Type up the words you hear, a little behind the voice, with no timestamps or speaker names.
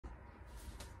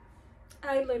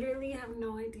I literally have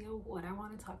no idea what I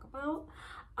want to talk about.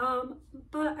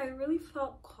 But I really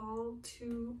felt called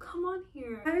to come on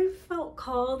here. I felt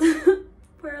called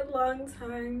for a long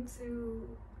time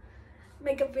to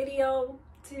make a video,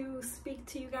 to speak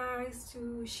to you guys,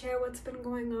 to share what's been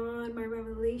going on, my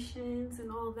revelations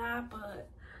and all that. But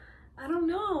I don't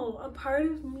know, a part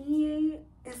of me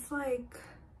is like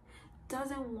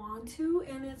doesn't want to,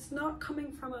 and it's not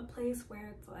coming from a place where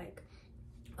it's like,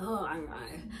 oh, I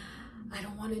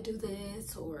don't want to do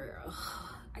this, or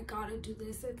I gotta do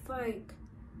this. It's like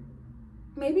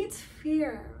maybe it's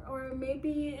fear, or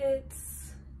maybe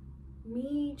it's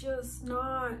me just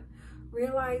not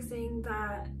realizing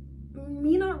the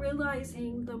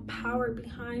power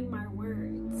behind my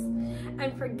words,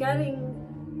 and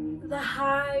forgetting the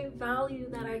high value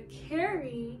that I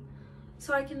carry,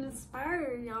 so I can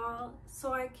inspire y'all,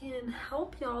 so I can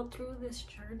help y'all through this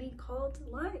journey called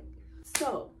life.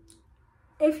 So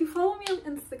if you follow me on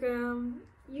Instagram,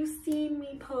 you've seen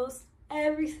me post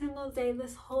every single day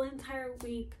this whole entire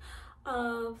week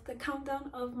of the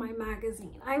countdown of my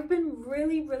magazine. I've been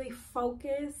really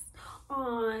focused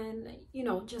on, you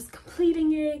know, just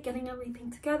completing it, getting everything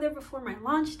together before my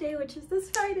launch day, which is this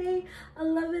Friday,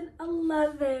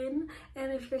 11/11.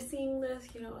 And if you're seeing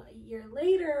this, you know, a year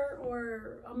later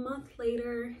or a month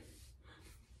later,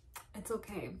 it's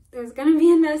okay. There's gonna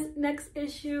be a next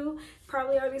issue,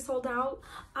 probably already sold out.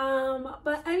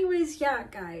 But anyways, yeah,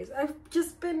 guys, I've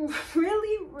just been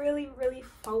really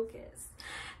focused.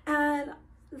 And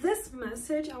this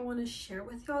message I want to share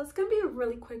with y'all, it's gonna be a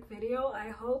really quick video, I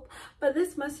hope, but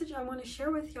this message I want to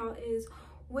share with y'all is,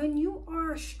 when you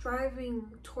are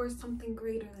striving towards something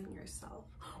greater than yourself,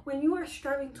 when you are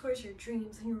striving towards your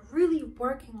dreams and you're really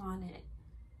working on it,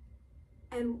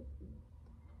 and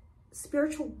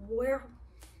spiritual warfare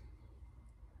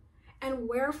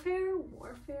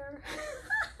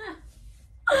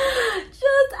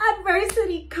just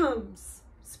adversity comes,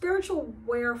 spiritual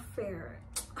warfare,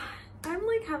 I'm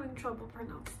like having trouble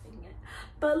pronouncing it,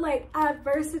 but like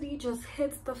adversity just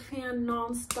hits the fan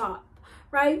non-stop,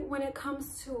 right? When it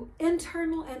comes to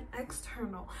internal and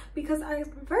external, because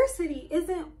adversity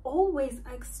isn't always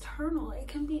external, it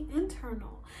can be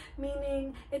internal,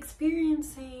 meaning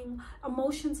experiencing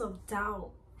emotions of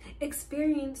doubt,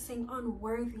 experiencing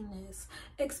unworthiness,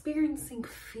 experiencing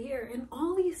fear, and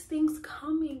all these things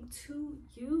coming to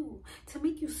you to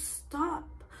make you stop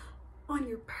on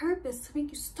your purpose, to make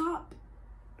you stop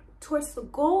towards the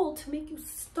goal, to make you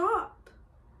stop.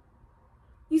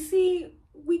 You see,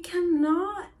 we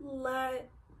cannot let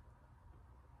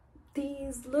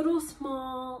these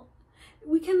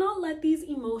we cannot let these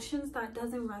emotions that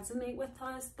doesn't resonate with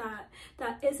us, that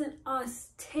isn't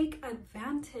us, take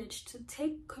advantage, to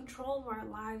take control of our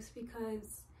lives,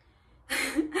 because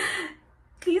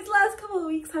these last couple of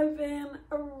weeks have been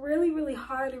really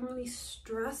hard and really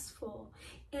stressful.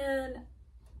 And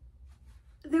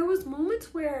there was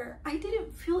moments where I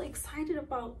didn't feel excited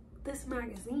about this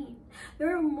magazine.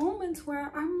 There are moments where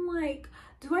I'm like,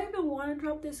 do I even want to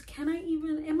drop this? Am I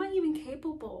even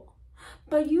capable?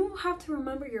 But you have to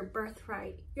remember your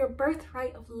birthright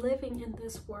of living in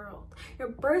this world, your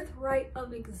birthright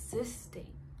of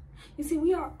existing. You see,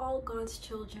 we are all God's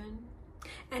children,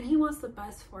 and He wants the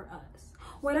best for us.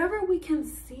 Whatever we can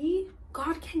see,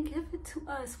 God can give it to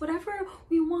us. Whatever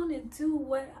we want to do,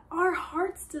 what our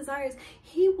heart's desires,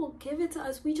 He will give it to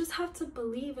us. We just have to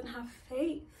believe and have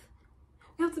faith.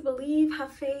 We have to believe,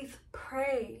 have faith,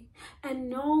 pray, and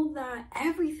know that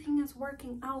everything is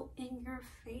working out in your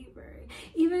favor.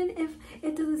 Even if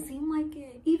it doesn't seem like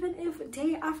it, even if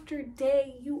day after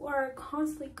day you are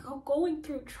constantly going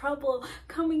through trouble,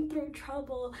 coming through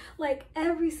trouble, like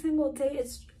every single day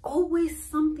it's always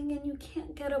something and you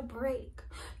can't get a break.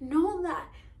 Know that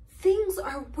things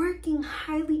are working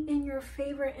highly in your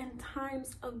favor in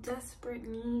times of desperate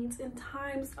needs, in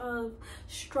times of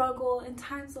struggle, in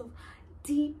times of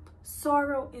deep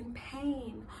sorrow and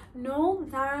pain. Know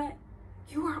that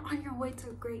you are on your way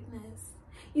to greatness.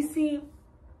 You see,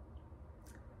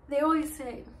 they always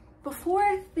say,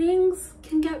 before things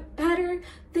can get better,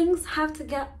 things have to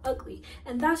get ugly.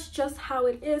 And that's just how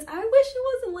it is. I wish it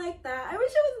wasn't like that. I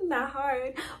wish it wasn't that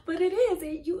hard, but it is.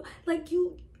 You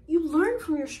learn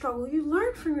from your struggle, you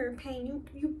learn from your pain,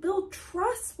 you build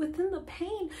trust within the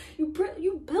pain, you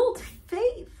build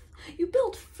faith. You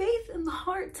build faith in the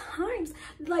hard times.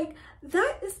 Like,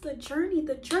 that is the journey.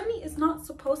 The journey is not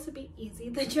supposed to be easy.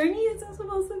 The journey isn't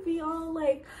supposed to be all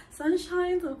like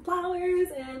sunshines and flowers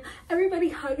and everybody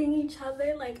hugging each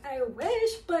other. Like, I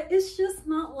wish, but it's just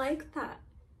not like that.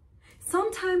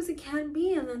 Sometimes it can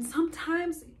be, and then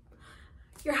sometimes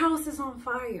your house is on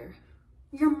fire.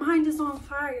 Your mind is on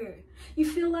fire. You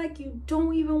feel like you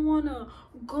don't even want to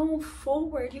go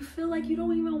forward. You feel like you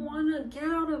don't even want to get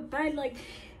out of bed. Like,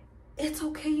 it's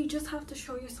okay. You just have to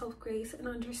show yourself grace and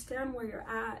understand where you're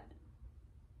at.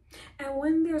 And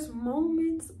when there's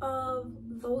moments of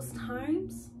those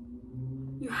times,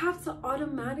 you have to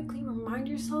automatically remind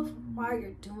yourself why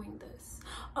you're doing this,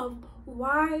 of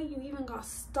why you even got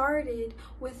started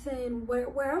within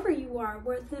wherever you are,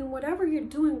 within whatever you're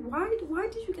doing. Why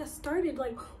did you get started?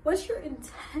 Like, what's your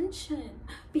intention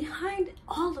behind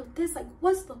all of this? Like,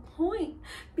 what's the point?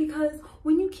 Because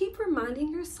when you keep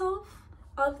reminding yourself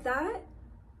of that,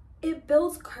 it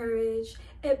builds courage,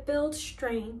 it builds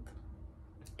strength,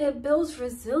 it builds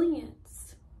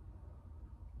resilience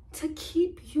to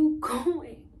keep you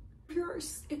going. If you're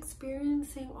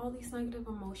experiencing all these negative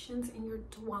emotions and you're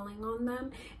dwelling on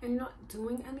them and you're not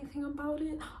doing anything about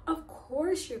it, of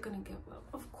course you're gonna give up.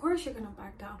 Of course you're gonna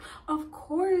back down. Of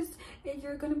course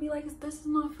you're gonna be like, this is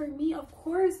not for me. Of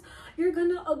course you're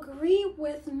gonna agree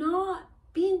with not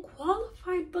being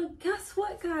qualified. But guess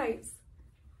what, guys?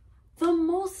 The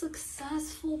most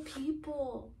successful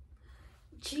people,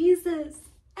 Jesus,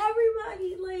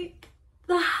 everybody,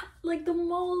 like the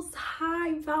most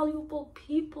high valuable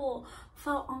people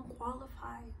felt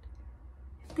unqualified.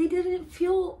 They didn't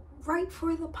feel right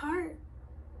for the part.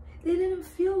 They didn't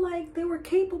feel like they were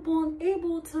capable and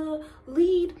able to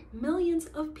lead millions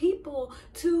of people,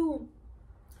 to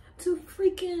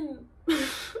freaking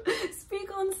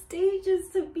speak on stages,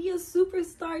 to be a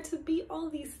superstar, to be all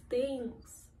these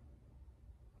things.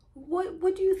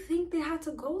 What do you think they had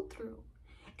to go through?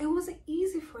 It wasn't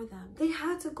easy for them. They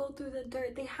had to go through the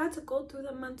dirt. They had to go through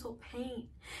the mental pain.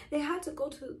 They had to go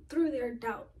through their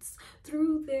doubts,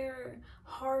 through their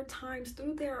hard times,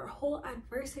 through their whole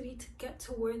adversity to get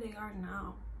to where they are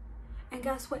now. And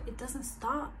guess what? It doesn't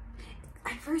stop.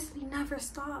 Adversity never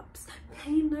stops.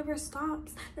 Pain never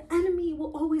stops. The enemy will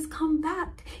always come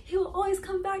back. He will always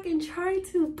come back and try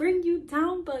to bring you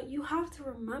down, but you have to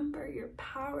remember your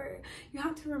power. You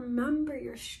have to remember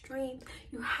your strength.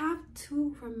 You have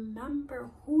to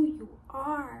remember who you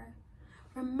are.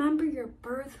 Remember your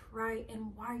birthright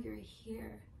and why you're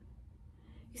here.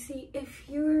 You see, if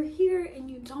you're here and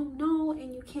you don't know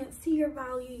and you can't see your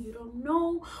value, you don't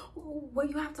know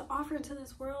what you have to offer into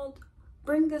this world,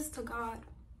 bring this to God.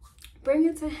 Bring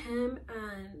it to Him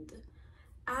and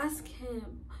ask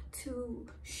Him to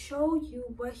show you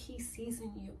what He sees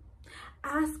in you.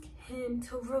 Ask Him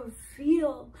to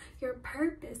reveal your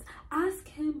purpose. Ask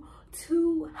Him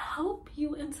to help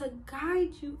you and to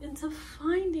guide you into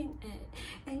finding it.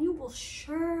 And you will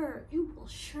sure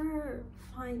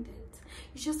find it.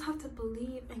 You just have to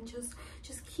believe and just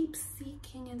keep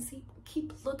seeking and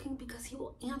keep looking, because He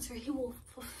will answer. He will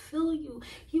fulfill you.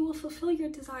 He will fulfill your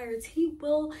desires. He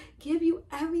will give you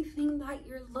everything that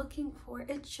you're looking for.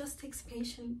 It just takes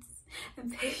patience.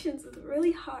 And patience is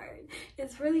really hard.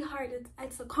 It's really hard.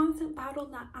 It's a constant battle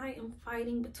that I am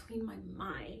fighting between my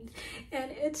mind.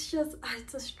 And it's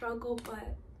a struggle,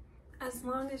 but as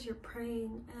long as you're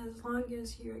praying, and as long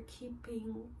as you're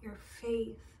keeping your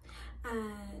faith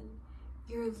and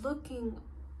you're looking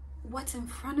what's in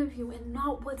front of you and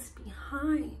not what's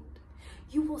behind,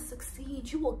 you will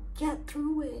succeed. You will get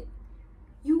through it.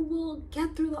 You will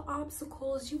get through the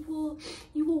obstacles. You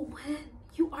will win.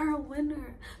 You are a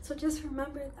winner. So just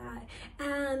remember that.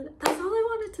 And that's all I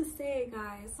wanted to say,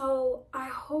 guys. So I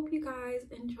hope you guys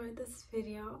enjoyed this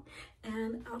video,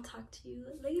 and I'll talk to you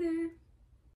later.